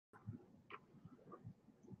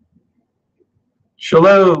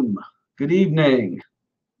Shalom. Good evening.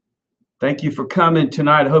 Thank you for coming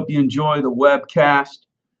tonight. I hope you enjoy the webcast.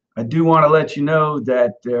 I do want to let you know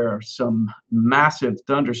that there are some massive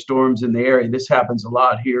thunderstorms in the area. This happens a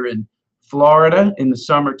lot here in Florida in the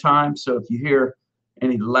summertime. So if you hear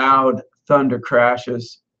any loud thunder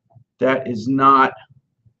crashes, that is not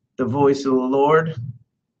the voice of the Lord,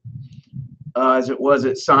 as it was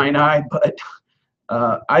at Sinai, but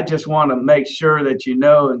I just want to make sure that you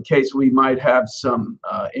know, in case we might have some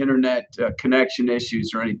internet connection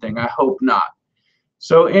issues or anything. I hope not.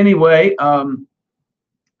 So anyway,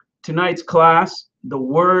 tonight's class, the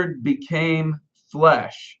Word became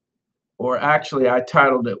flesh, or actually I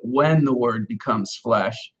titled it When the Word Becomes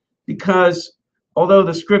Flesh, because although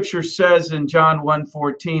the scripture says in John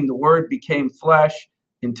 1:14, the Word became flesh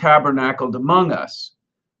and tabernacled among us,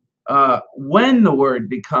 when the Word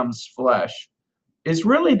becomes flesh is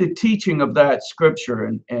really the teaching of that scripture,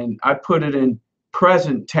 and I put it in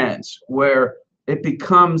present tense, where it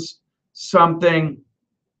becomes something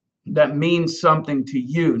that means something to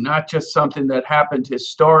you, not just something that happened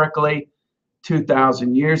historically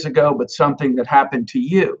 2,000 years ago, but something that happened to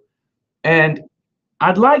you. And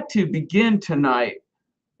I'd like to begin tonight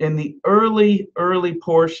in the early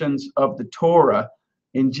portions of the Torah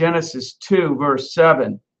in Genesis 2, verse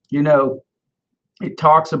 7. You know, it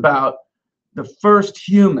talks about the first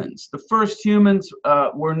humans. The first humans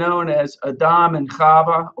were known as Adam and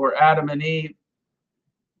Chava, or Adam and Eve.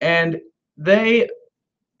 And they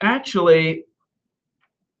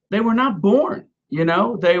were not born, you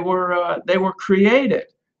know, they were created.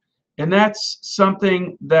 And that's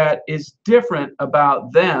something that is different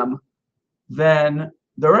about them than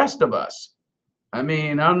the rest of us. I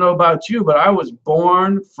mean, I don't know about you, but I was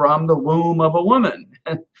born from the womb of a woman.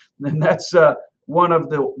 And that's one of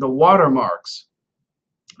the watermarks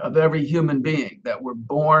of every human being, that we're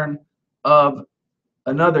born of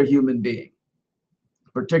another human being,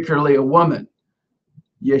 particularly a woman.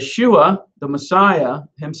 Yeshua, the Messiah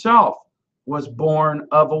himself, was born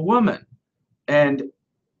of a woman, and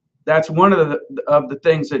that's one of the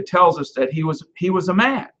things that tells us that he was a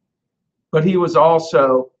man, but he was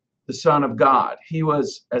also the Son of God. He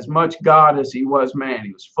was as much God as he was man.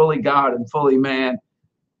 He was fully God and fully man.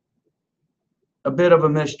 A bit of a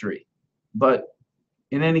mystery, but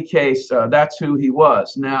in any case, that's who he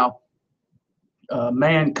was. Now,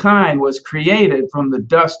 mankind was created from the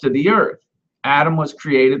dust of the earth. Adam was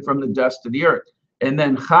created from the dust of the earth, and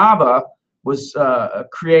then Chava was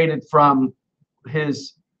created from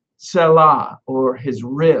his selah, or his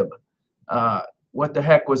rib. What the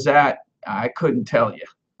heck was that? I couldn't tell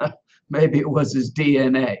you. Maybe it was his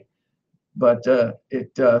DNA, but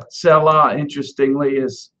selah, interestingly,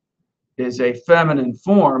 is a feminine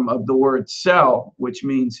form of the word cell, which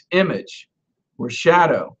means image or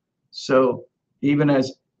shadow. So even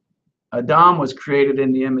as Adam was created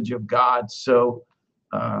in the image of God, so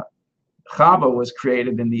Chava was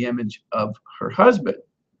created in the image of her husband,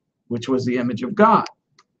 which was the image of God.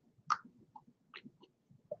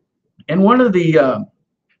 And one of the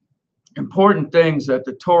important things that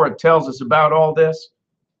the Torah tells us about all this,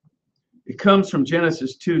 it comes from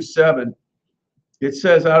Genesis 2:7. It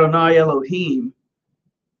says, Adonai Elohim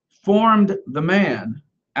formed the man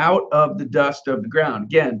out of the dust of the ground.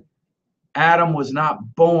 Again, Adam was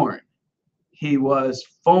not born. He was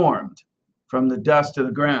formed from the dust of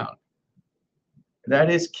the ground.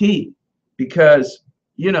 That is key, because,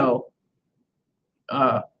 you know,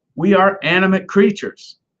 we are animate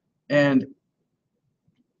creatures, and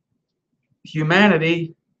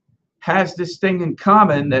humanity has this thing in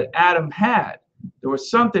common that Adam had. There was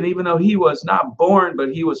something, even though he was not born,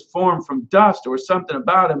 but he was formed from dust, there was something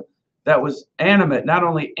about him that was animate. Not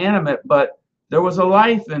only animate, but there was a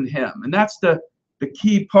life in him. And that's the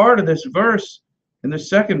key part of this verse. In the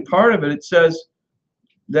second part of it, it says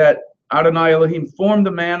that Adonai Elohim formed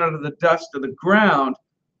the man out of the dust of the ground,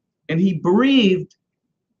 and he breathed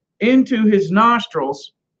into his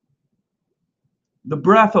nostrils the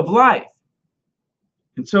breath of life.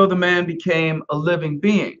 And so the man became a living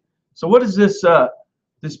being. So what is this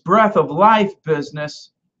this breath of life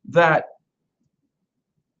business that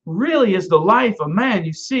really is the life of man,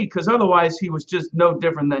 you see? Because otherwise he was just no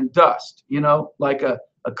different than dust, you know, like a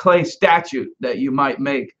clay statue that you might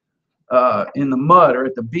make in the mud or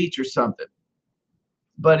at the beach or something.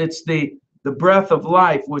 But it's the breath of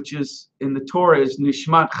life, which is in the Torah is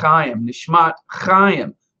nishmat chayim. Nishmat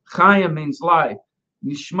chayim. Chayim means life.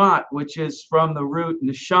 Nishmat, which is from the root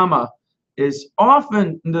neshama, is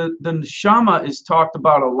often the neshama is talked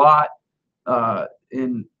about a lot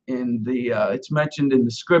in the it's mentioned in the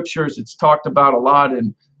scriptures. It's talked about a lot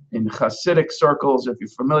in in Hasidic circles, if you're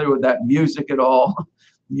familiar with that music at all,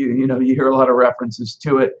 you know, you hear a lot of references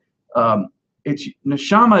to it. It's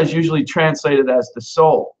neshama is usually translated as the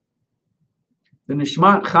soul. The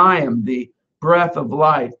nishmat chaim, the breath of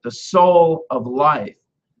life, the soul of life.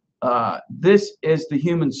 This is the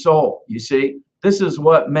human soul, you see. This is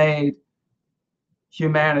what made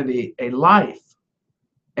humanity a life.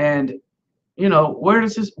 And, you know, what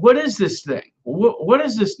is this thing? What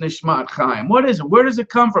is this nishmat chaim? What is it? Where does it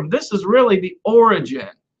come from? This is really the origin.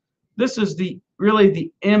 This is really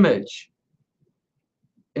the image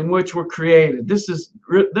in which we're created. This is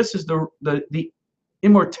the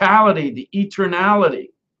immortality, the eternality,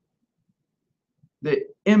 the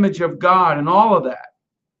image of God, and all of that,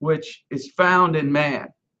 which is found in man.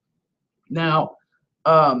 Now,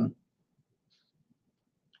 I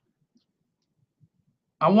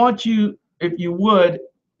want you, if you would,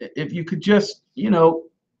 if you could just, you know,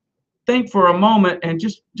 think for a moment and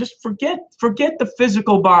just forget the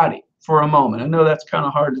physical body for a moment. I know that's kind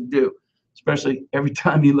of hard to do, especially every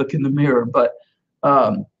time you look in the mirror. But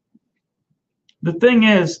the thing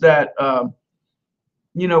is that,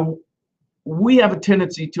 you know, we have a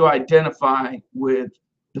tendency to identify with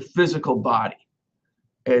the physical body.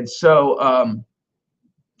 And so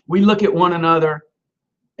we look at one another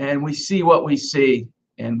and we see what we see,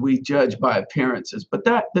 and we judge by appearances. But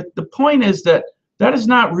the point is that is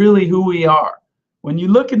not really who we are. When you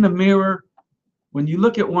look in the mirror, when you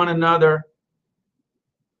look at one another,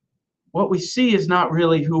 what we see is not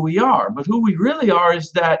really who we are. But who we really are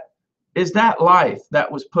is that life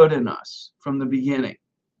that was put in us from the beginning.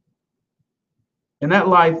 And that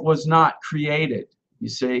life was not created, you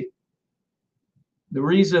see. The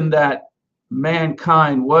reason that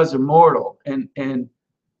mankind was immortal, and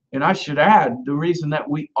I should add, the reason that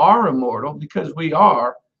we are immortal, because we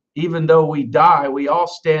are, even though we die, we all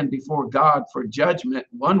stand before God for judgment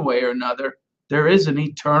one way or another. There is an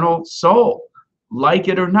eternal soul, like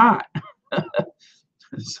it or not.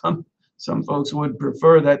 Some folks would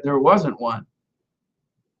prefer that there wasn't one.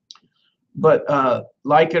 But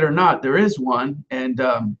like it or not, there is one, and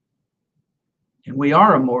we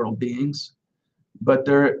are immortal beings. But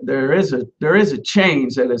there is a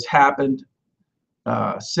change that has happened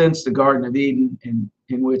since the Garden of Eden,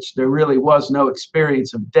 in which there really was no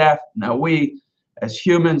experience of death. Now we, as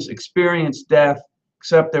humans, experience death,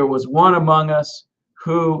 except there was one among us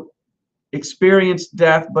who experienced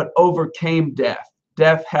death but overcame death.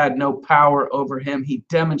 Death had no power over him. He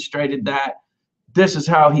demonstrated that. This is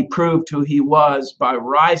how he proved who he was, by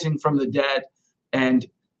rising from the dead. And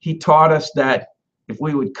he taught us that if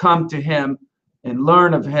we would come to him and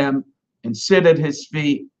learn of him and sit at his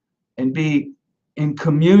feet and be in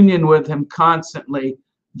communion with him constantly,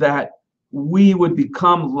 that we would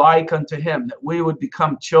become like unto him, that we would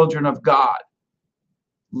become children of God,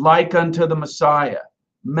 like unto the Messiah.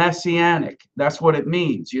 Messianic, that's what it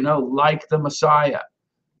means, you know, like the Messiah.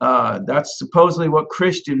 That's supposedly what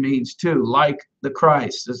Christian means too, like the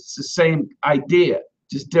Christ. It's the same idea,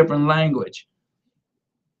 just different language.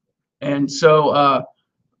 And so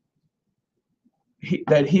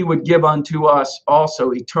that he would give unto us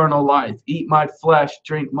also eternal life. Eat my flesh,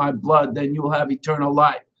 drink my blood, then you will have eternal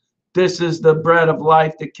life. This is the bread of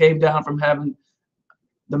life that came down from heaven.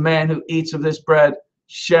 The man who eats of this bread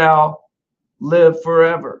shall live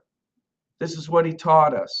forever. This is what he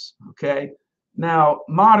taught us, okay? Now,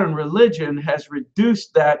 modern religion has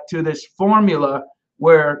reduced that to this formula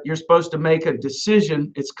where you're supposed to make a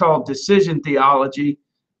decision. It's called decision theology.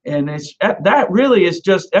 And that really is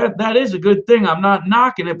just, that is a good thing. I'm not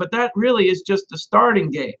knocking it, but that really is just the starting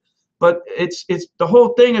game. But it's the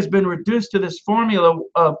whole thing has been reduced to this formula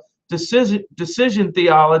of decision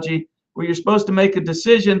theology, where you're supposed to make a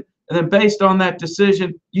decision, and then based on that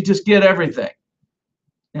decision, you just get everything.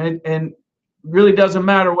 And really doesn't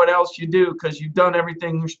matter what else you do, because you've done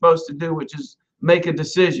everything you're supposed to do, which is make a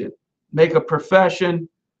decision, make a profession,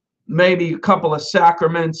 maybe a couple of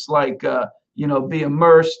sacraments, like you know, be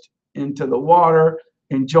immersed into the water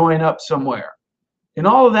and join up somewhere. And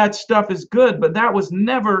all of that stuff is good, but that was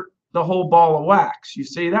never the whole ball of wax. You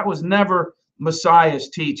see, that was never Messiah's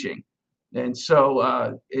teaching. And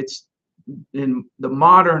so it's in the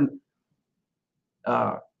modern,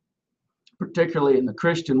 particularly in the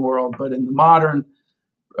Christian world, but in the modern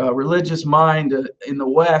religious mind in the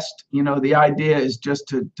West, you know, the idea is just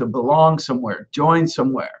to belong somewhere, join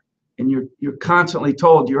somewhere. And you're constantly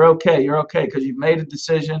told you're okay, because you've made a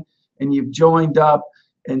decision and you've joined up.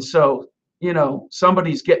 And so, you know,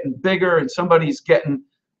 somebody's getting bigger and somebody's getting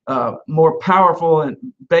more powerful, and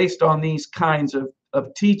based on these kinds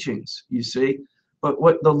of teachings, you see. But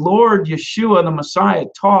what the Lord Yeshua, the Messiah,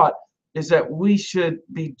 taught is that we should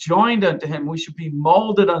be joined unto him. We should be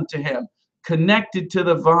molded unto him, connected to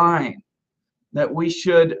the vine, that we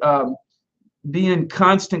should be in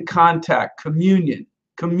constant contact,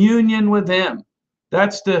 communion with him.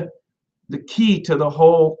 That's the key to the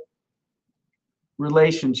whole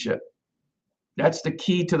relationship. That's the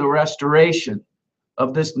key to the restoration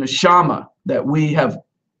of this neshama that we have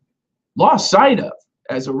lost sight of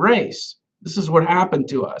as a race. This is what happened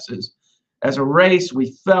to us. Is as a race,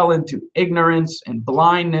 we fell into ignorance and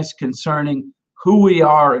blindness concerning who we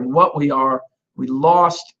are and what we are. We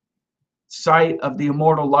lost sight of the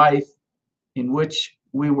immortal life in which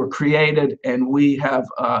we were created, and we have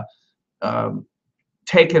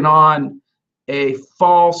taken on a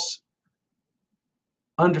false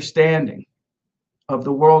understanding of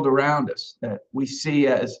the world around us, that we see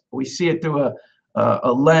it through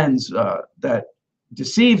a lens that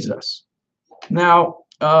deceives us. Now,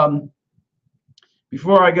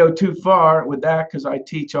 before I go too far with that, because I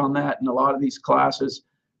teach on that in a lot of these classes,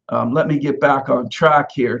 let me get back on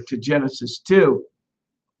track here to Genesis 2.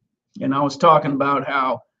 And I was talking about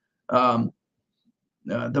how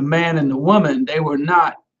the man and the woman, they were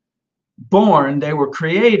not born, they were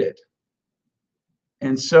created.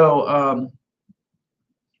 And so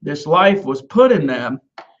this life was put in them.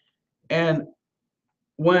 And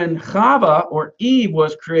when Chava or Eve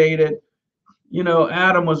was created,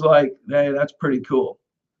 Adam was like, hey, that's pretty cool.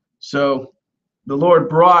 So the Lord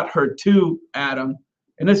brought her to Adam,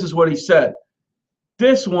 and this is what he said: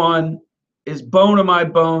 this one is bone of my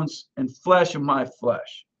bones and flesh of my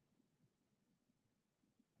flesh.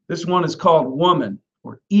 This one is called woman,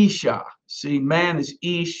 or Isha. See, man is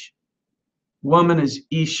Ish, woman is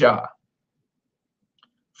Isha.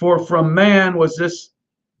 For from man was this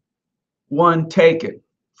one taken.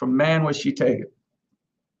 From man was she taken.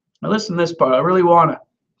 Now listen to this part. I really want to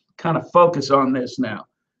kind of focus on this now.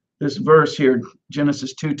 This verse here,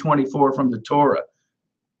 Genesis 2:24 from the Torah.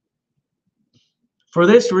 For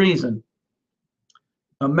this reason,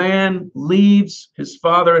 a man leaves his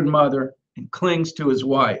father and mother and clings to his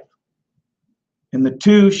wife, and the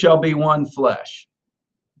two shall be one flesh.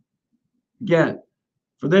 Again,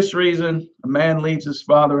 for this reason, a man leaves his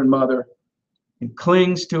father and mother and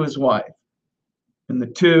clings to his wife, and the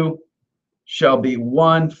two shall be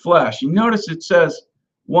one flesh. You notice it says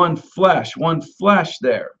one flesh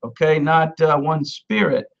there, okay? Not one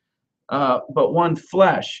spirit, but one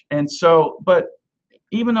flesh. And so, but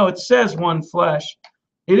even though it says one flesh,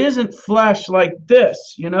 it isn't flesh like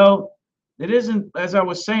this, It isn't, as I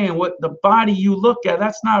was saying, what the body you look at,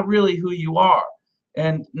 that's not really who you are.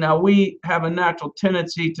 And now we have a natural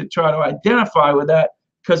tendency to try to identify with that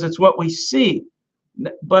because it's what we see.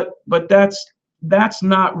 But that's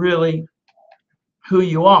not really who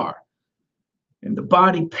you are. And the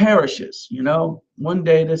body perishes, One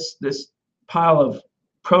day this pile of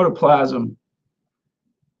protoplasm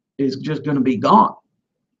is just going to be gone.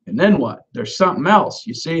 And then what? There's something else.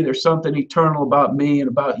 You see, there's something eternal about me and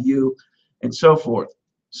about you and so forth.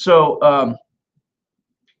 So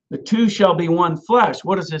the two shall be one flesh.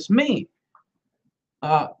 What does this mean?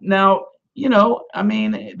 Now,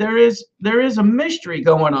 there is a mystery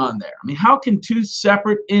going on there. How can two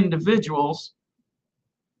separate individuals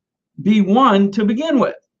be one to begin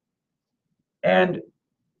with? And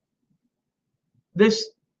this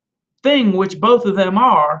thing which both of them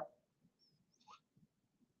are,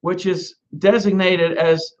 which is designated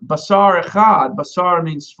as basar echad. Basar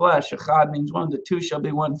means flesh, echad means one. The two shall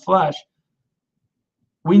be one flesh.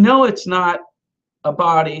 We know it's not a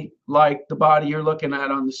body like the body you're looking at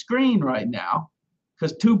on the screen right now,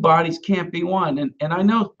 because two bodies can't be one. And I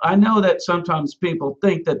know that sometimes people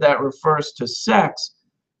think that refers to sex,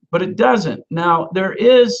 but it doesn't. Now, there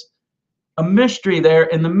is a mystery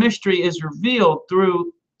there, and the mystery is revealed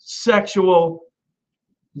through sexual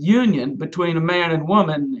union between a man and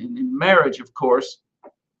woman in marriage, of course.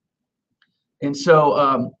 And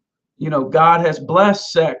so, God has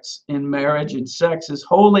blessed sex in marriage, and sex is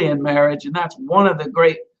holy in marriage, and that's one of the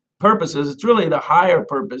great purposes. It's really the higher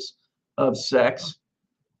purpose of sex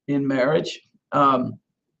in marriage.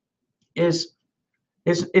 It's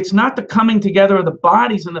not the coming together of the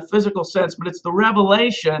bodies in the physical sense, but it's the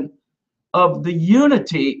revelation of the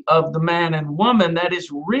unity of the man and woman that is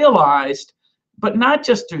realized, but not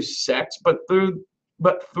just through sex, but through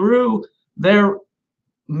their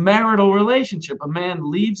marital relationship. A man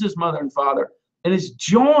leaves his mother and father and is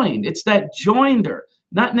joined. It's that joinder,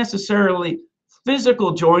 not necessarily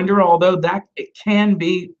physical joinder, although that it can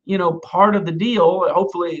be, part of the deal.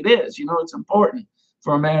 Hopefully it is. It's important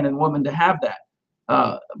for a man and woman to have that.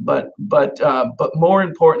 But more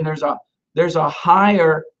important, there's a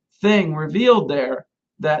higher thing revealed there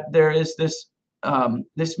that there is this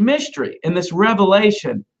this mystery and this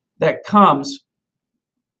revelation that comes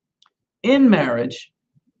in marriage,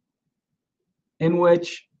 in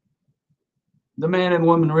which the man and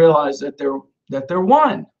woman realize that they're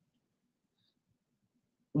one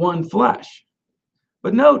flesh.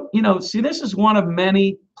 But note, see, this is one of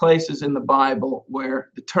many places in the Bible where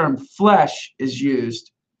the term flesh is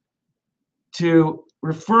used to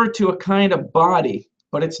refer to a kind of body,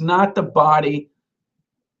 but it's not the body,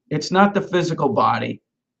 it's not the physical body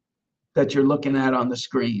that you're looking at on the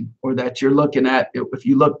screen, or that you're looking at if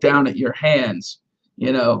you look down at your hands,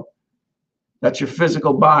 that's your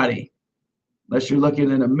physical body. Unless you're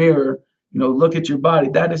looking in a mirror, look at your body.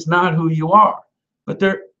 That is not who you are. But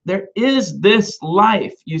there is this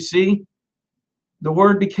life, you see. The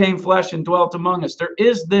Word became flesh and dwelt among us. There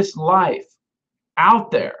is this life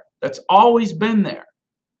out there that's always been there,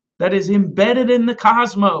 that is embedded in the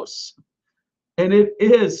cosmos. And it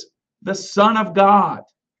is the Son of God.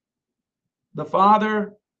 The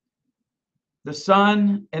Father, the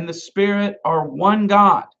Son, and the Spirit are one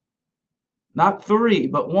God. Not three,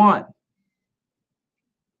 but one.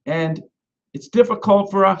 And it's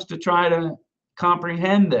difficult for us to try to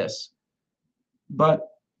comprehend this. But,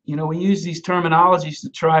 we use these terminologies to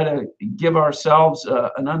try to give ourselves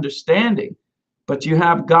an understanding. But you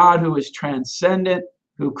have God who is transcendent,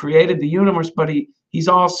 who created the universe, but he's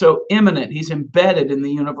also immanent. He's embedded in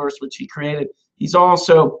the universe which he created. He's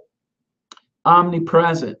also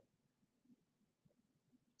omnipresent.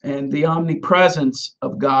 And the omnipresence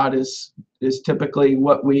of God is typically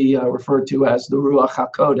what we refer to as the Ruach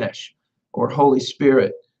HaKodesh, or Holy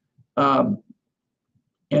Spirit. And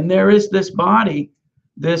there is this body,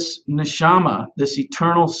 this neshama, this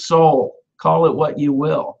eternal soul, call it what you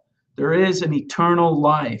will. There is an eternal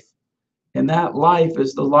life, and that life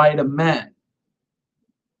is the light of men.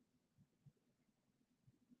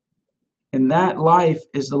 And that life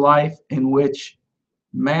is the life in which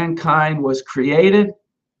mankind was created.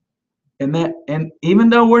 And even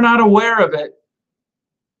though we're not aware of it,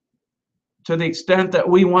 to the extent that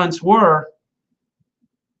we once were,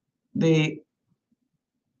 the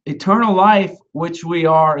eternal life which we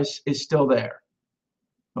are is still there.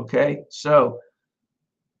 Okay? So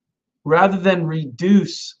rather than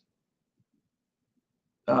reduce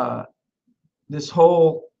this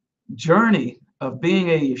whole journey of being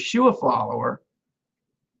a Yeshua follower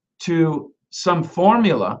to some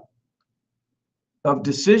formula of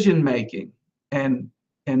decision making and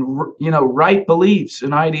right beliefs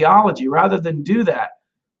and ideology, rather than do that,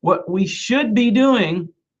 what we should be doing,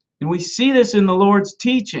 and we see this in the Lord's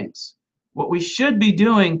teachings, what we should be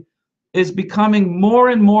doing is becoming more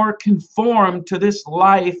and more conformed to this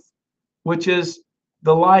life, which is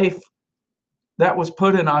the life that was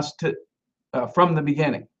put in us from the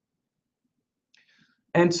beginning.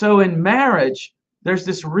 And so in marriage, there's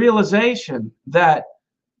this realization that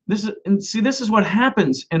this is what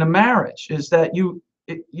happens in a marriage, is that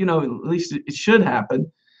at least it should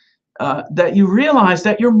happen, that you realize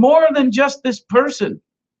that you're more than just this person,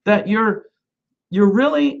 that you're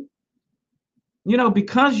really,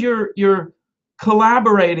 because you're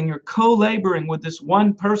collaborating, you're co-laboring with this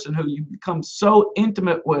one person who you become so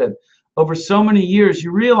intimate with over so many years,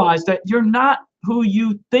 you realize that you're not who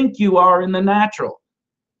you think you are in the natural,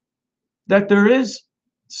 that there is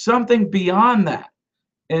something beyond that,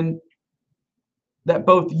 and that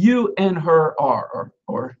both you and her are,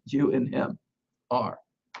 or you and him are,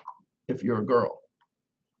 if you're a girl.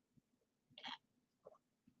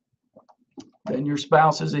 Then your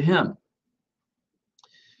spouse is a him.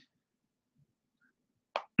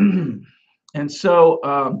 And so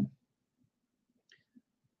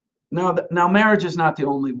now marriage is not the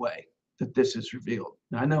only way that this is revealed.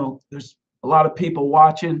 I know there's a lot of people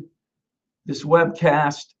watching this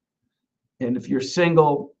webcast, and if you're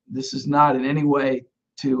single, this is not in any way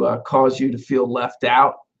to cause you to feel left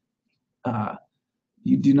out.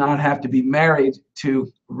 You do not have to be married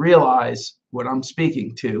to realize what I'm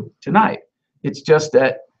speaking to tonight. It's just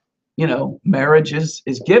that, marriage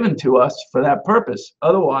is given to us for that purpose.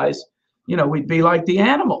 Otherwise, we'd be like the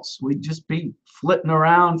animals. We'd just be flitting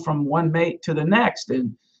around from one mate to the next,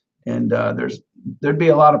 and there'd be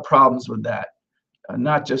a lot of problems with that.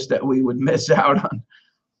 Not just that we would miss out on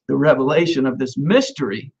the revelation of this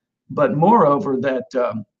mystery, but moreover that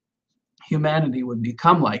humanity would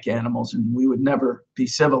become like animals, and we would never be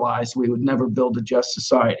civilized. We would never build a just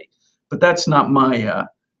society. But that's not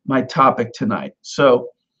my topic tonight. So,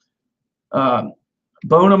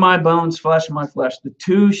 bone of my bones, flesh of my flesh, the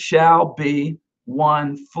two shall be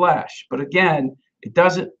one flesh. But again,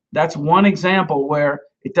 that's one example where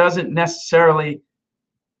it doesn't necessarily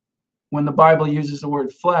when the Bible uses the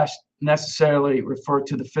word flesh, necessarily refer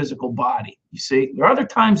to the physical body. You see, there are other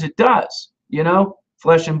times it does, you know,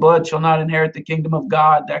 flesh and blood shall not inherit the kingdom of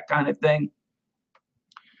God, that kind of thing.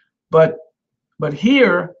 But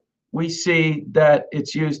here we see that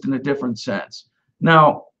it's used in a different sense.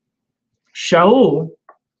 Now, Shaul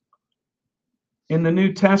in the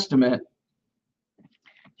New Testament,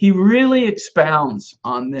 he really expounds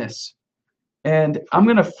on this. And I'm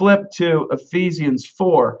going to flip to Ephesians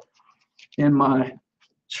 4 in my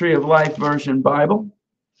Tree of Life version Bible.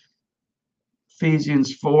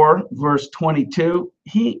 Ephesians 4, verse 22.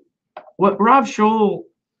 What Rav Shaul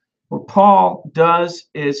or Paul does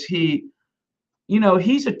is he's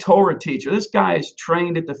a Torah teacher. This guy is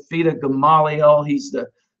trained at the feet of Gamaliel. He's the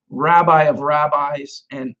rabbi of rabbis.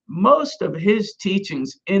 And most of his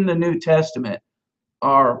teachings in the New Testament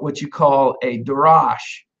are what you call a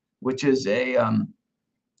darash, which is a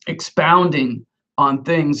expounding on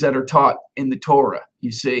things that are taught in the Torah,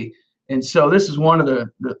 you see. And so this is one of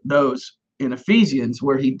those in Ephesians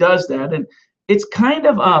where he does that. And it's kind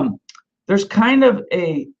of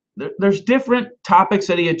there's different topics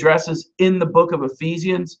that he addresses in the book of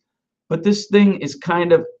Ephesians, but this thing is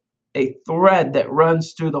kind of a thread that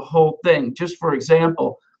runs through the whole thing. Just for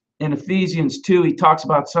example, in Ephesians 2, he talks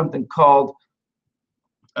about something called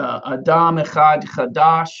Adam Echad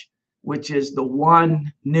Chadash, which is the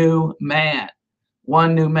one new man.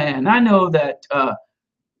 One new man. I know that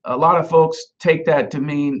a lot of folks take that to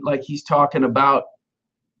mean like he's talking about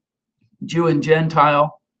Jew and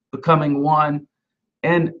Gentile becoming one,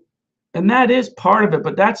 and that is part of it,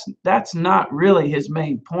 but that's not really his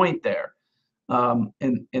main point there.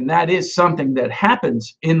 And that is something that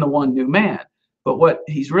happens in the one new man. But what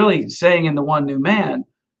he's really saying in the one new man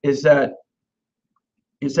is that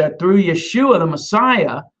through Yeshua, the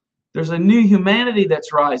Messiah, there's a new humanity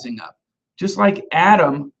that's rising up. Just like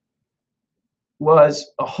Adam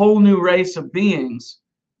was a whole new race of beings,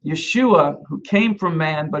 Yeshua, who came from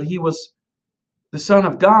man, but he was the Son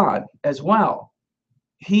of God as well,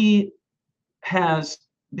 he has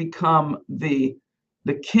become the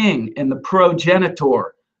king and the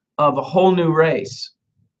progenitor of a whole new race.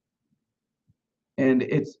 And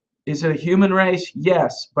is it a human race?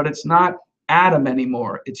 Yes, but it's not Adam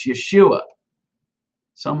anymore. It's Yeshua.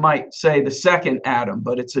 Some might say the second Adam,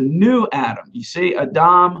 but it's a new Adam. You see,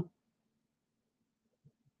 Adam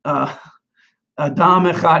Echad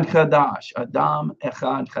Chadash, Adam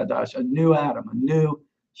Echad Chadash, a new Adam, a new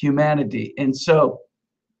humanity. And so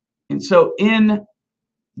in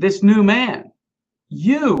this new man,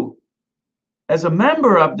 you, as a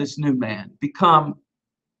member of this new man, become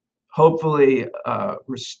hopefully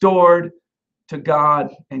restored to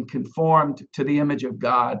God and conformed to the image of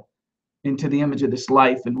God, into the image of this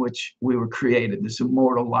life in which we were created, this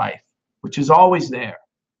immortal life, which is always there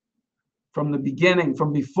from the beginning,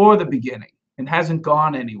 from before the beginning, and hasn't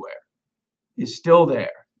gone anywhere, is still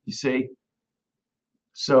there, you see.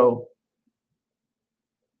 So,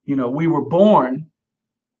 we were born,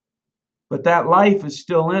 but that life is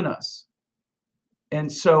still in us.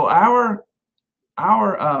 And so our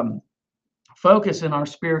focus in our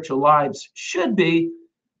spiritual lives should be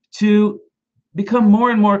to become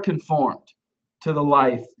more and more conformed to the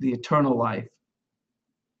life, the eternal life,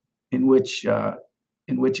 in which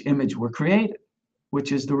image we're created,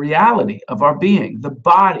 which is the reality of our being, the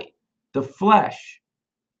body, the flesh,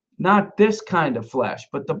 not this kind of flesh,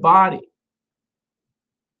 but the body.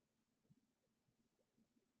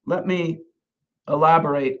 Let me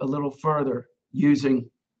elaborate a little further using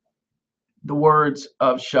the words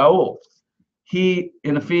of Shaul. He,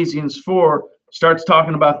 in Ephesians 4, starts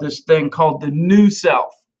talking about this thing called the new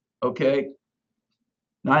self, okay?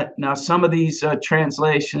 Now some of these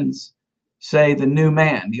translations say the new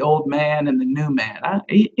man, the old man and the new man.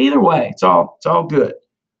 Either way, it's all good.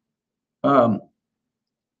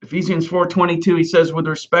 Ephesians 4:22, he says, with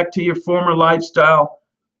respect to your former lifestyle,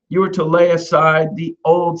 you are to lay aside the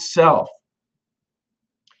old self,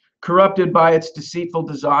 corrupted by its deceitful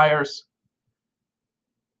desires,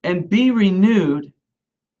 and be renewed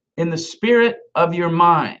in the spirit of your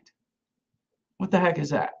mind. What the heck is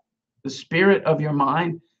that? The spirit of your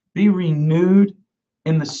mind? Be renewed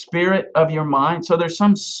in the spirit of your mind. So there's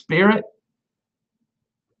some spirit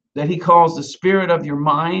that he calls the spirit of your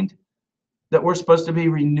mind that we're supposed to be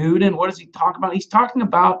renewed in. What does he talk about? He's talking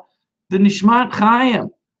about the Nishmat Chaim.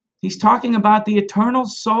 He's talking about the eternal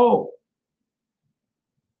soul,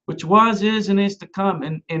 which was, is, and is to come,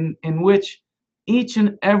 in which each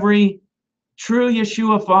and every true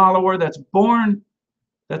Yeshua follower that's born,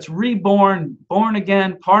 that's reborn, born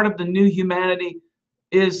again, part of the new humanity,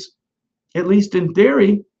 is, at least in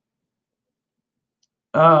theory,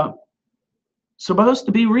 supposed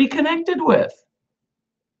to be reconnected with,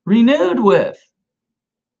 renewed with.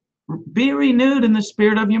 Be renewed in the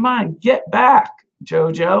spirit of your mind. Get back,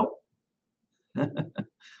 Jojo.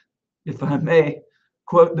 If I may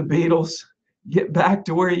quote the Beatles, get back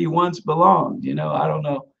to where you once belonged. You know, I don't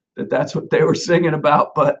know that that's what they were singing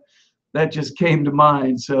about, but that just came to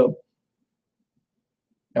mind. So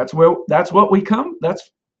that's what we come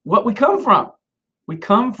from. We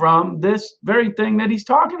come from this very thing that he's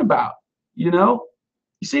talking about, you know?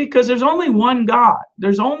 You see, because there's only one God.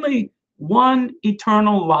 There's only one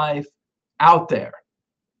eternal life out there.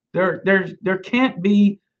 There can't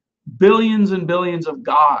be billions and billions of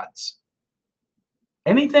gods.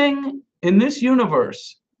 Anything in this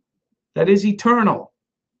universe that is eternal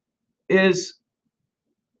is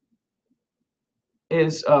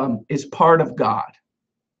part of God.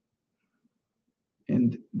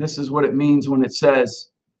 And this is what it means when it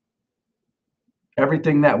says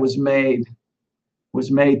everything that was made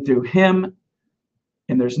through him,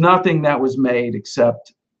 and there's nothing that was made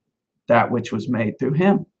except that which was made through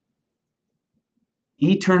him.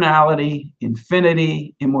 Eternality,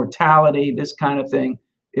 infinity, immortality, this kind of thing,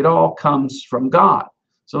 it all comes from God.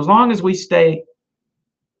 So as long as we stay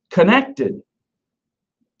connected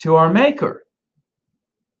to our Maker,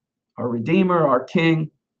 our Redeemer, our King,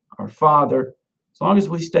 our Father, as long as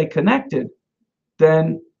we stay connected,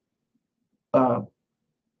 then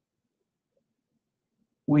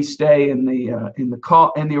we stay in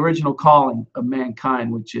the original calling of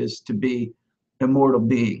mankind, which is to be immortal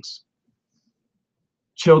beings,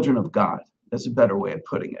 children of God. That's a better way of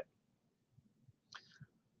putting it.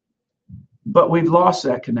 But we've lost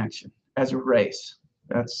that connection as a race.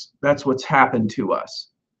 That's what's happened to us.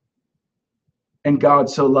 And God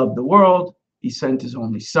so loved the world, he sent his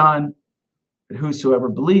only Son, that whosoever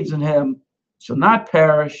believes in him shall not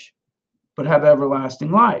perish, but have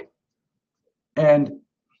everlasting life. And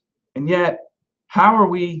yet, how are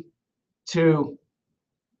we to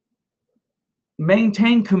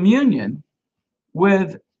maintain communion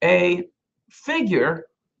with a figure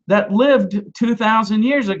that lived 2,000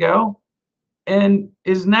 years ago and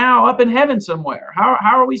is now up in heaven somewhere? How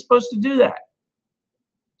are we supposed to do that?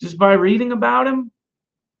 Just by reading about him,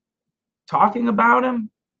 talking about him?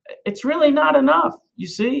 It's really not enough, you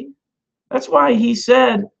see? That's why he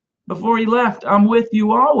said before he left, I'm with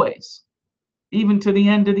you always, even to the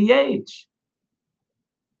end of the age.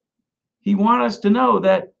 He wants us to know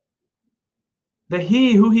that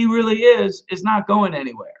he who he really is not going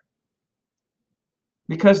anywhere.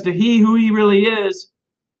 Because the he who he really is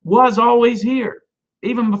was always here,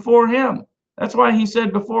 even before him. That's why he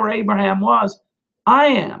said before Abraham was, I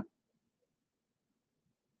am.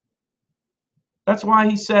 That's why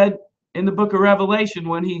he said in the book of Revelation,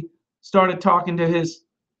 when he started talking to his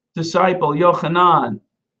disciple, Yochanan,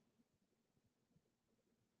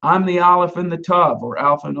 I'm the Aleph and the Tav, or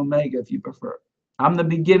Alpha and Omega, if you prefer. I'm the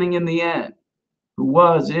beginning and the end, who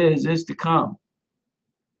was, is to come.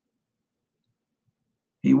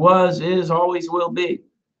 He was, is, always will be.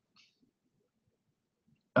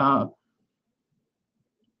 You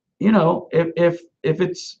know,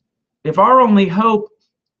 if our only hope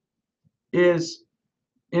is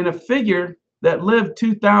in a figure that lived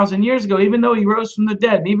 2,000 years ago, even though he rose from the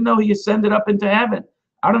dead, and even though he ascended up into heaven,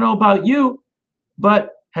 I don't know about you,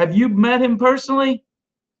 but have you met him personally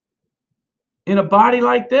in a body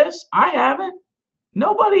like this? I haven't.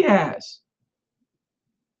 Nobody has.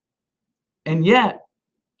 And yet,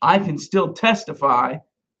 I can still testify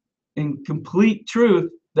in complete truth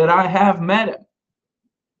that I have met him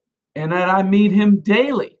and that I meet him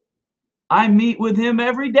daily. I meet with him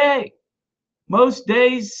every day, most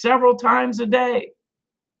days, several times a day.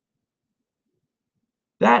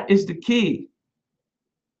 That is the key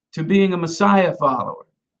to being a Messiah follower,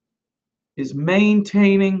 is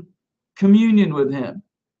maintaining communion with him,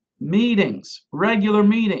 meetings, regular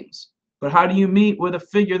meetings. But how do you meet with a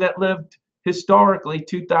figure that lived historically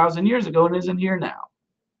 2,000 years ago and isn't here now?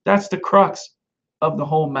 That's the crux of the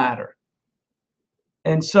whole matter.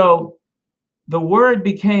 And so the Word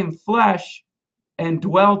became flesh and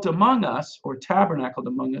dwelt among us, or tabernacled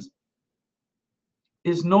among us,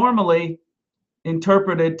 is normally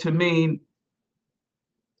interpreted to mean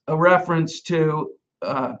a reference to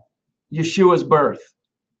Yeshua's birth,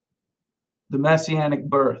 the messianic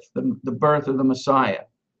birth, the birth of the Messiah.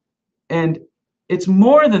 And it's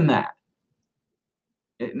more than that.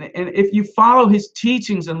 And if you follow his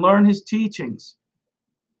teachings and learn his teachings,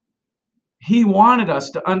 he wanted us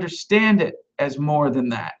to understand it as more than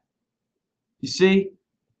that. You see,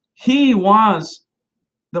 he was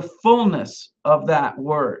the fullness of that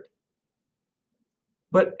word.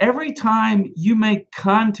 But every time you make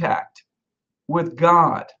contact with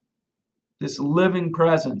God, this living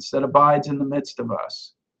presence that abides in the midst of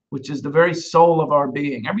us, which is the very soul of our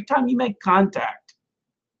being. Every time you make contact,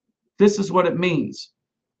 this is what it means.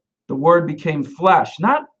 The Word became flesh,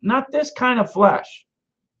 not this kind of flesh,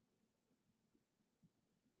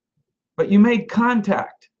 but you made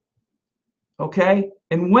contact, okay?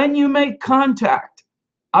 And when you make contact,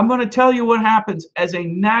 I'm going to tell you what happens as a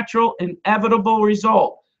natural, inevitable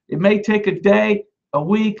result. It may take a day, a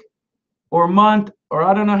week, or a month, or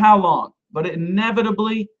I don't know how long, but it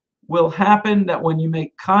inevitably will happen that when you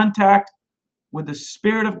make contact with the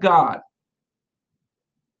Spirit of God,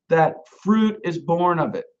 that fruit is born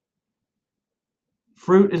of it.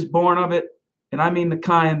 Fruit is born of it, and I mean the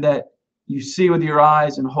kind that you see with your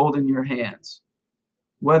eyes and hold in your hands.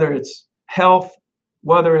 Whether it's health,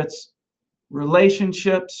 whether it's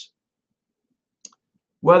relationships,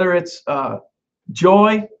 whether it's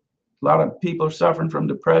joy. A lot of people are suffering from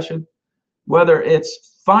depression. Whether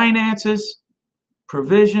it's finances,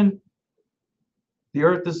 provision. The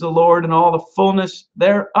earth is the Lord and all the fullness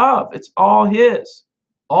thereof. It's all His.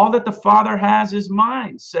 All that the Father has is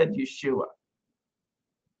mine, said Yeshua.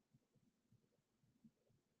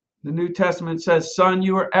 The New Testament says, Son,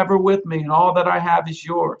 you are ever with me, and all that I have is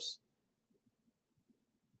yours.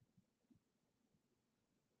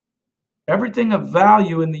 Everything of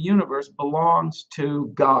value in the universe belongs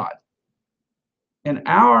to God. And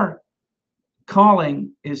our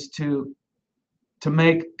calling is to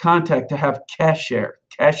make contact, to have kesher.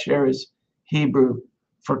 Kesher is Hebrew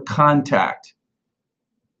for contact.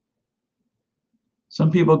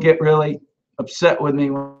 Some people get really upset with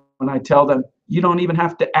me when I tell them, you don't even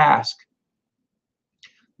have to ask.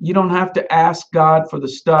 You don't have to ask God for the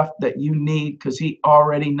stuff that you need because He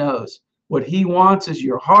already knows. What He wants is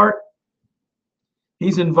your heart.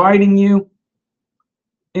 He's inviting you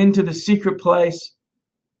into the secret place,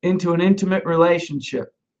 into an intimate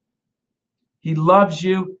relationship. He loves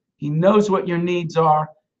you. He knows what your needs are.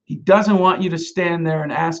 He doesn't want you to stand there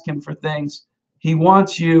and ask Him for things. He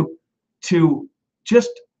wants you to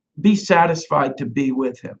just be satisfied to be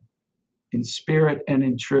with Him in spirit and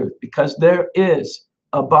in truth, because there is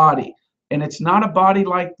a body, and it's not a body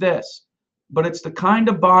like this, but it's the kind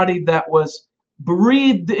of body that was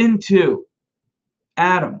breathed into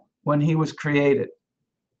Adam when he was created.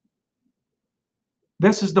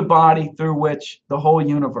 This is the body through which the whole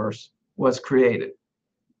universe was created.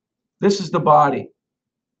 This is the body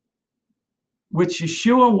which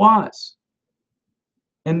Yeshua was.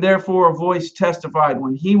 And therefore a voice testified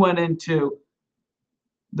when He went into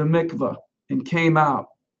the mikvah and came out.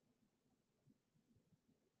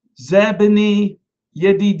 Zebani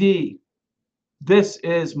Yedidi, this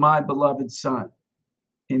is my beloved Son.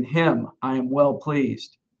 In Him I am well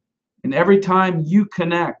pleased. And every time you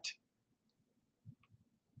connect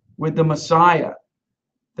with the Messiah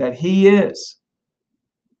that He is,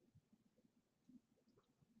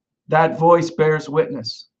 that voice bears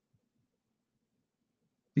witness.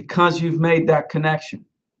 Because you've made that connection.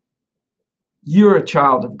 You're a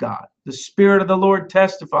child of God. The Spirit of the Lord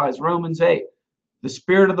testifies, Romans 8. The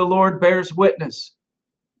Spirit of the Lord bears witness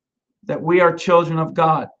that we are children of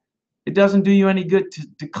God. It doesn't do you any good to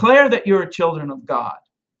declare that you're a children of God.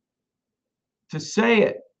 To say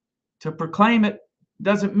it, to proclaim it,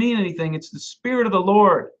 doesn't mean anything. It's the Spirit of the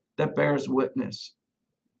Lord that bears witness.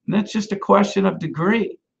 And that's just a question of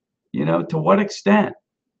degree. To what extent?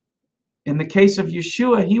 In the case of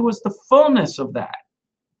Yeshua, He was the fullness of that.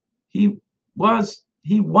 He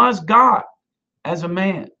was God as a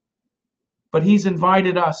man. But He's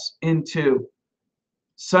invited us into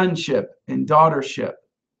sonship and daughtership.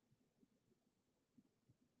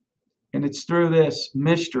 And it's through this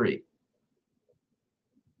mystery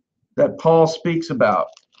that Paul speaks about,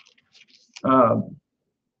 and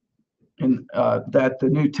that the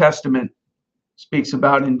New Testament speaks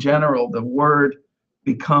about in general. The Word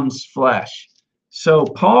becomes flesh. So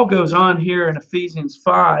Paul goes on here in Ephesians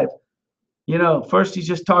 5. First he's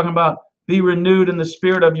just talking about be renewed in the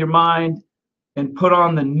spirit of your mind and put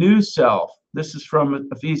on the new self. This is from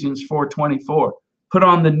Ephesians 4:24. Put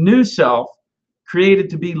on the new self, created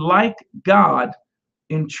to be like God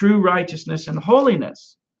in true righteousness and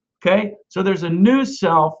holiness. Okay? So there's a new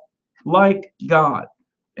self like God,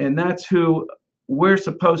 and that's who we're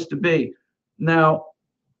supposed to be. Now,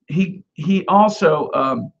 he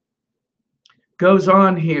also goes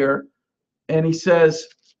on here, and he says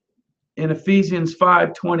in Ephesians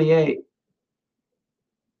 5:28,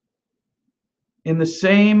 in the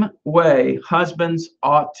same way, husbands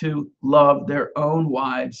ought to love their own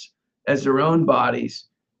wives as their own bodies.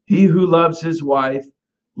 He who loves his wife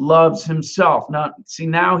loves himself. Now, see,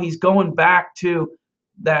 now he's going back to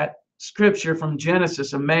that scripture from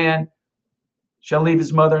Genesis. A man shall leave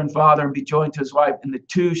his mother and father and be joined to his wife, and the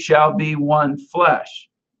two shall be one flesh.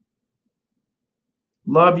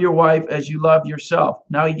 Love your wife as you love yourself.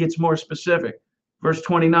 Now he gets more specific. Verse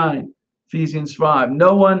 29, Ephesians 5.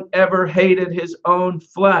 No one ever hated his own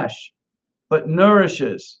flesh, but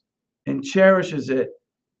nourishes and cherishes it,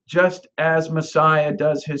 just as Messiah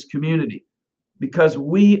does his community, because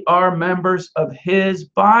we are members of his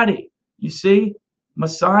body. You see,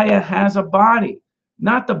 Messiah has a body,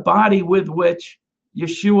 not the body with which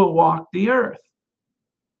Yeshua walked the earth.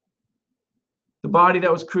 The body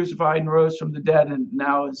that was crucified and rose from the dead and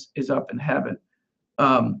now is up in heaven.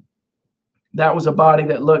 That was a body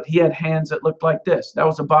that he had hands that looked like this. That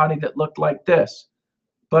was a body that looked like this.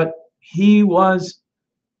 But he was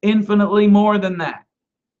infinitely more than that.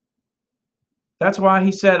 That's why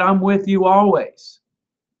he said, I'm with you always.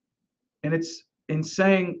 And it's in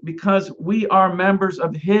saying, because we are members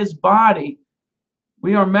of his body,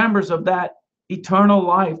 we are members of that eternal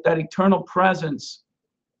life, that eternal presence.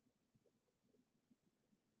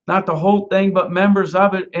 Not the whole thing, but members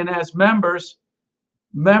of it. And as members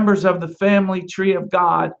of the family tree of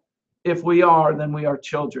God, if we are, then we are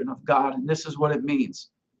children of God. And this is what it means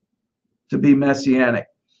to be messianic.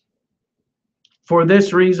 For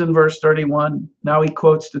this reason, verse 31, now he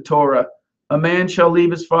quotes the Torah, a man shall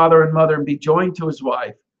leave his father and mother and be joined to his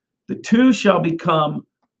wife. The two shall become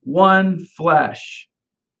one flesh.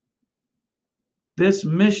 This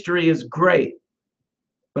mystery is great,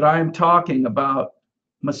 but I am talking about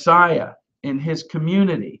Messiah and his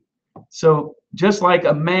community. So just like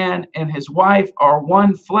a man and his wife are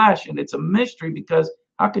one flesh, and it's a mystery because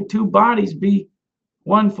how could two bodies be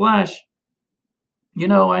one flesh? You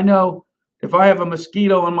know, I know if I have a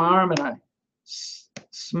mosquito on my arm and I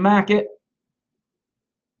smack it,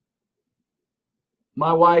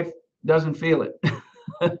 my wife doesn't feel it.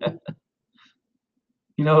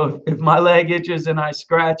 You know, if my leg itches and I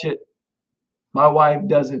scratch it, my wife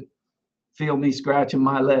doesn't feel me scratching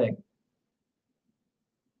my leg.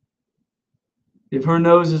 If her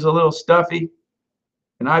nose is a little stuffy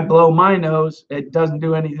and I blow my nose, it doesn't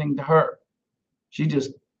do anything to her. She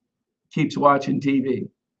just keeps watching TV.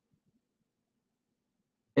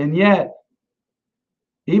 And yet,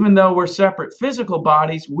 even though we're separate physical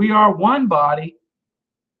bodies, we are one body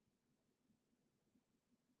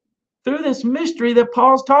through this mystery that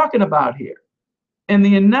Paul's talking about here. And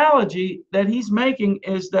the analogy that he's making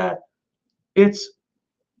is that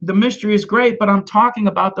the mystery is great, but I'm talking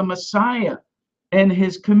about the Messiah and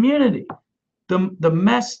his community. The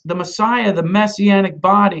Messiah, the messianic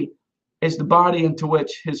body, is the body into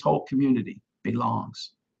which his whole community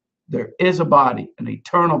belongs. There is a body, an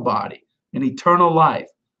eternal life,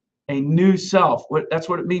 a new self. That's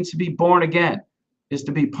what it means to be born again, is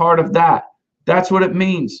to be part of that. That's what it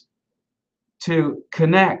means to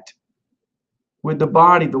connect with the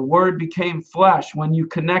body. The Word became flesh. When you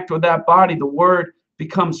connect with that body, the Word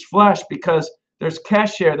becomes flesh because there's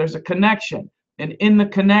kesher, there's a connection. And in the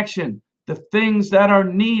connection, the things that are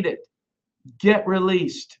needed get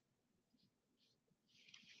released,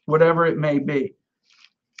 whatever it may be.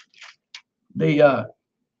 The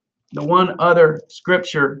one other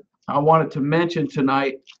scripture I wanted to mention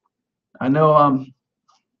tonight, I know I'm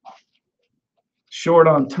short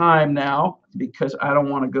on time now because I don't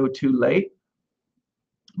want to go too late,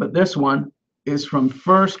 but this one is from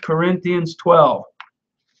 1 Corinthians 12.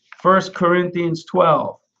 1 Corinthians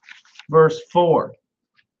 12, verse 4.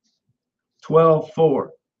 12:4.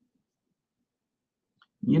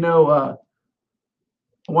 You know, I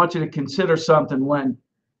want you to consider something.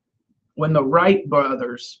 When the Wright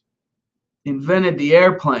brothers invented the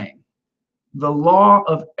airplane, the law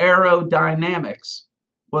of aerodynamics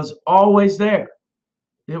was always there.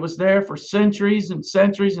 It was there for centuries and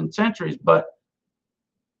centuries and centuries, but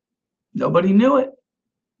nobody knew it.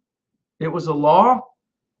 It was a law.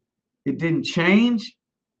 It didn't change.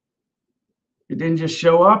 It didn't just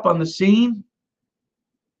show up on the scene.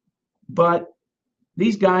 But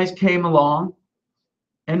these guys came along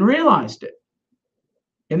and realized it.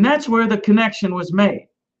 And that's where the connection was made.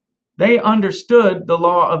 They understood the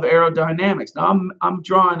law of aerodynamics. Now, I'm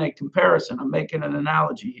drawing a comparison. I'm making an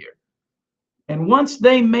analogy here. And once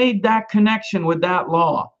they made that connection with that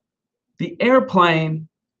law, the airplane,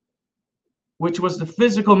 which was the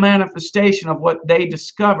physical manifestation of what they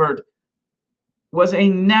discovered, was a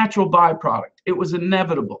natural byproduct. It was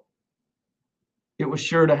inevitable. It was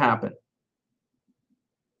sure to happen.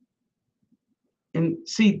 And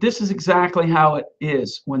see, this is exactly how it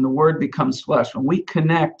is when the Word becomes flesh. When we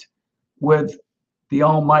connect with the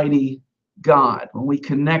Almighty God, when we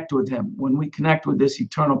connect with Him, when we connect with this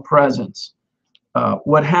eternal presence,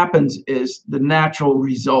 what happens is the natural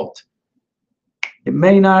result. It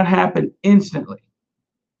may not happen instantly,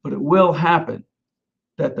 but it will happen,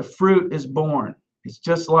 that the fruit is born. It's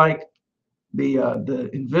just like the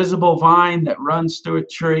invisible vine that runs through a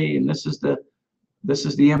tree, and this is the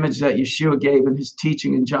image that Yeshua gave in his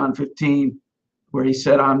teaching in John 15, where he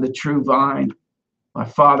said, "I'm the true vine. My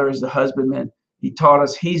Father is the husbandman." He taught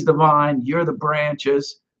us he's the vine, you're the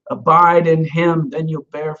branches. Abide in him, then you'll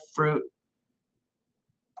bear fruit.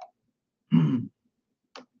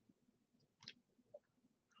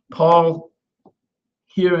 Paul,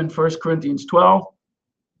 here in 1 Corinthians 12,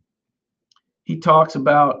 he talks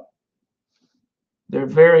about there are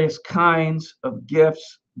various kinds of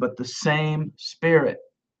gifts, but the same Spirit.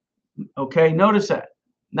 Okay, notice that.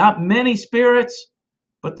 Not many spirits,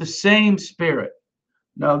 but the same Spirit.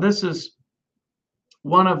 Now, this is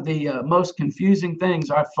one of the most confusing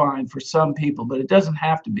things I find for some people, but it doesn't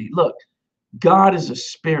have to be. Look, God is a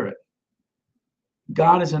spirit.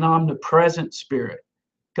 God is an omnipresent spirit.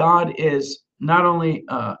 God is not only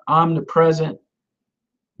omnipresent,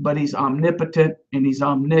 but he's omnipotent and he's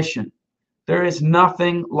omniscient. There is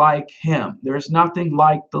nothing like him. There is nothing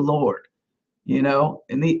like the Lord, you know.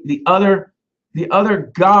 And the other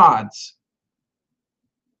gods,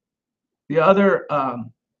 the other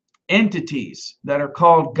entities that are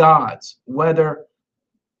called gods, whether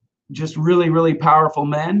just really, really powerful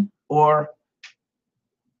men or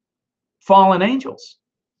fallen angels,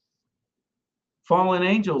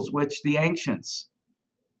 which the ancients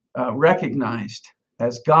recognized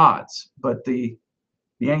as gods, but the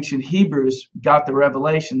ancient Hebrews got the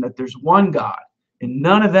revelation that there's one God, and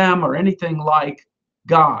none of them are anything like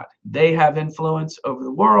God. They have influence over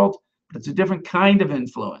the world, but it's a different kind of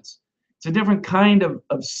influence. It's a different kind of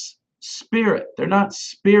spirit. They're not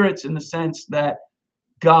spirits in the sense that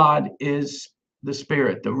God is the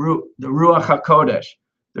Spirit, the Ruach HaKodesh.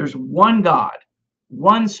 There's one God,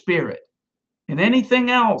 one Spirit, and anything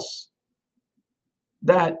else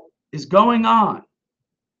that is going on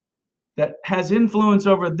that has influence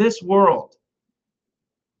over this world,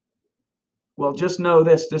 well, just know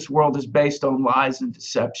this world is based on lies and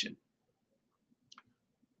deception.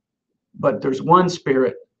 But there's one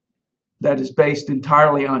Spirit that is based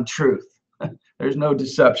entirely on truth. There's no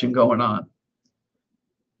deception going on.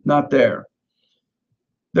 Not there.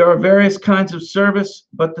 There are various kinds of service,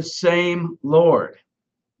 but the same Lord.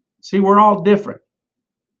 See, we're all different.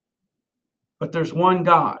 But there's one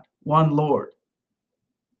God, one Lord,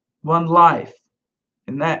 one life.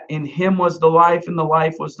 And that in him was the life, and the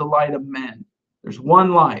life was the light of men. There's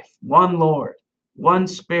one life, one Lord, one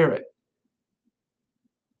Spirit.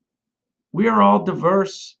 We are all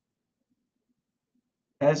diverse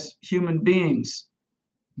as human beings,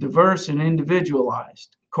 diverse and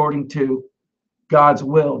individualized according to God's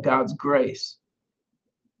will, God's grace.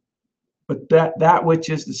 But that which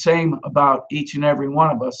is the same about each and every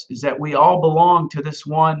one of us is that we all belong to this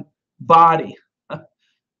one body,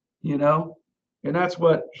 you know, and that's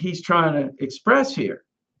what he's trying to express here.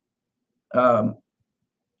 I'll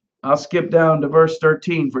skip down to verse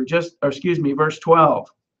 13 verse 12,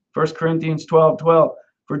 1 Corinthians 12:12.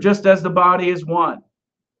 For just as the body is one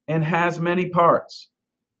and has many parts,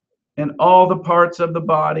 and all the parts of the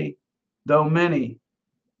body, though many,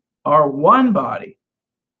 are one body,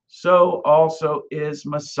 so also is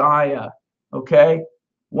Messiah. Okay?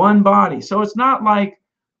 One body. So it's not like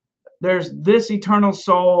there's this eternal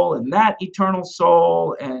soul and that eternal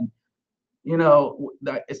soul, and you know,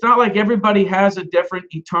 it's not like everybody has a different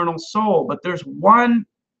eternal soul, but there's one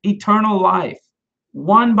eternal life,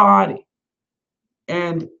 one body.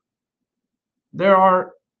 And there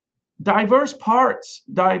are diverse parts,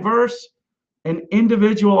 diverse and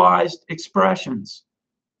individualized expressions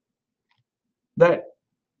that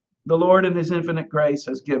the Lord in his infinite grace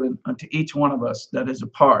has given unto each one of us that is a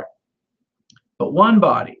part. But one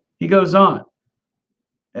body, he goes on,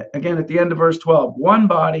 again at the end of verse 12, one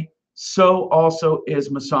body, so also is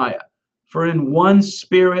Messiah. For in one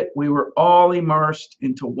Spirit we were all immersed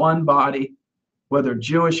into one body, whether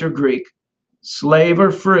Jewish or Greek, slave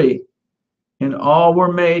or free, and all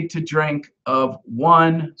were made to drink of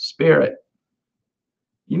one Spirit.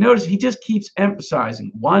 You notice he just keeps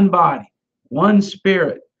emphasizing one body, one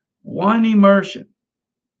Spirit, one immersion,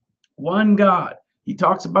 one God. He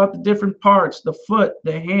talks about the different parts, the foot,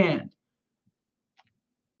 the hand,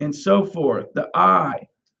 and so forth, the eye.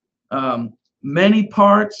 Many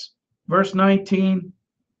parts, verse 19,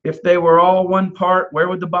 if they were all one part, where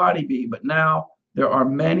would the body be? But now there are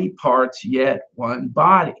many parts, yet one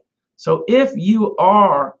body. So if you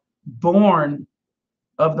are born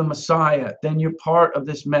of the Messiah, then you're part of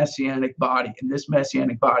this messianic body, and this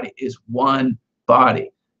messianic body is one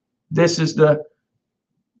body. This is the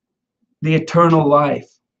eternal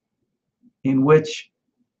life in which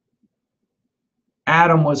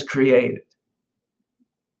Adam was created.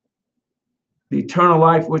 The eternal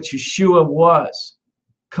life which Yeshua was,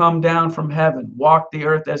 come down from heaven, walked the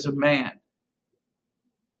earth as a man,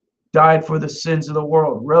 died for the sins of the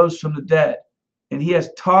world, rose from the dead, and he has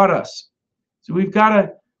taught us. So we've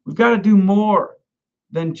got to do more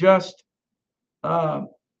than just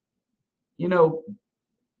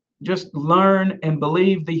just learn and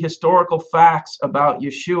believe the historical facts about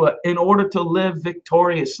Yeshua in order to live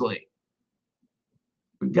victoriously.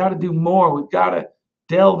 We've got to do more. We've got to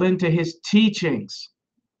delve into his teachings.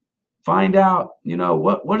 Find out,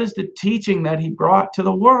 what is the teaching that he brought to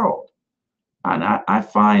the world? And I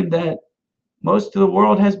find that most of the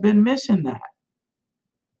world has been missing that.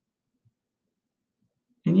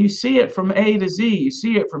 And you see it from A to Z. You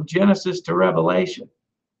see it from Genesis to Revelation.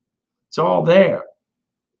 It's all there.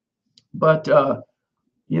 But,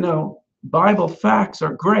 Bible facts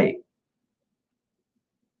are great.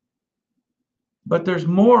 But there's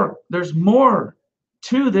more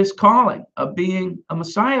to this calling of being a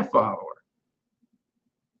Messiah follower.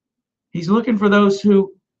 He's looking for those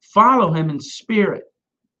who follow him in spirit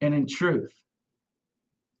and in truth.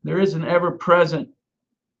 There is an ever-present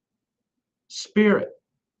spirit,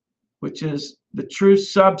 which is the true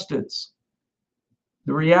substance,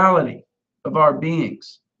 the reality of our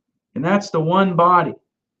beings. And that's the one body.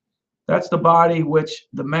 That's the body which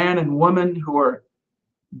the man and woman who are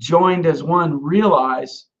joined as one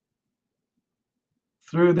realize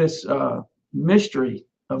through this mystery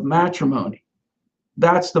of matrimony.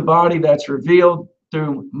 That's the body that's revealed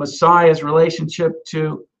through Messiah's relationship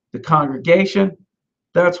to the congregation.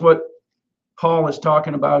 That's what Paul is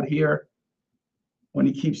talking about here when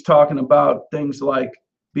he keeps talking about things like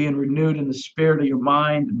being renewed in the spirit of your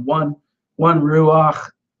mind and one ruach.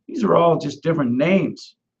 These are all just different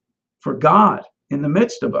names for God in the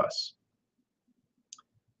midst of us.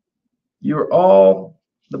 You're all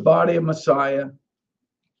the body of Messiah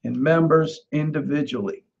and members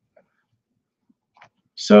individually.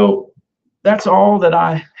 So that's all that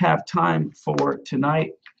I have time for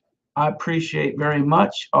tonight. I appreciate very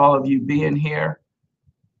much all of you being here.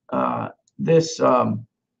 This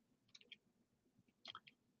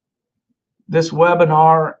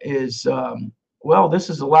webinar is, this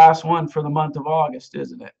is the last one for the month of August,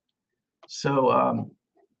 isn't it? So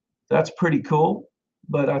that's pretty cool.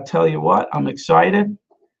 But I tell you what, I'm excited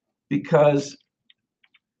because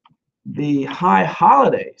the high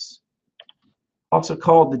holidays, also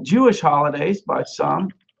called the Jewish holidays by some,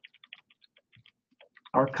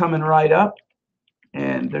 are coming right up.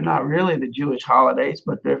 And they're not really the Jewish holidays,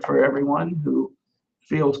 but they're for everyone who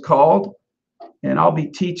feels called. And I'll be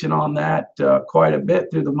teaching on that quite a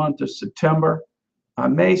bit through the month of September. I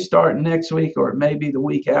may start next week, or it may be the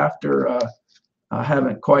week after. I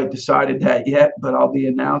haven't quite decided that yet, but I'll be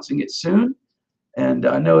announcing it soon. And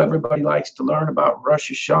I know everybody likes to learn about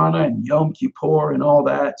Rosh Hashanah and Yom Kippur and all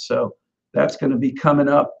that. So that's going to be coming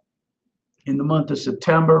up in the month of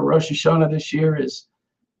September. Rosh Hashanah this year is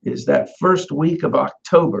that first week of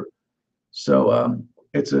October. So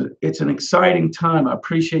it's an exciting time. I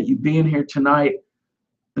appreciate you being here tonight.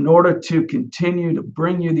 In order to continue to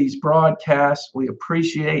bring you these broadcasts, we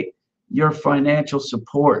appreciate your financial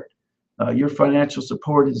support. Your financial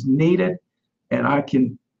support is needed, and I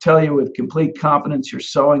can tell you with complete confidence you're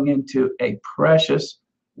sowing into a precious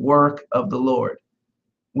work of the Lord.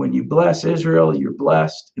 When you bless Israel, you're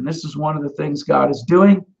blessed, and this is one of the things God is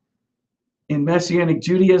doing in Messianic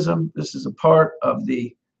Judaism. This is a part of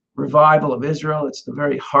the revival of Israel. It's the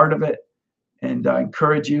very heart of it, and I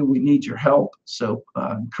encourage you, we need your help, so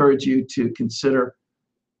I encourage you to consider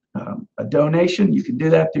a donation. You can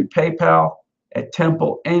do that through PayPal at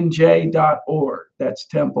templenj.org. That's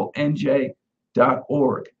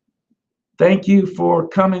templenj.org. Thank you for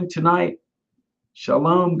coming tonight.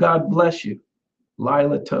 Shalom. God bless you.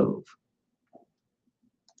 Lila Tov.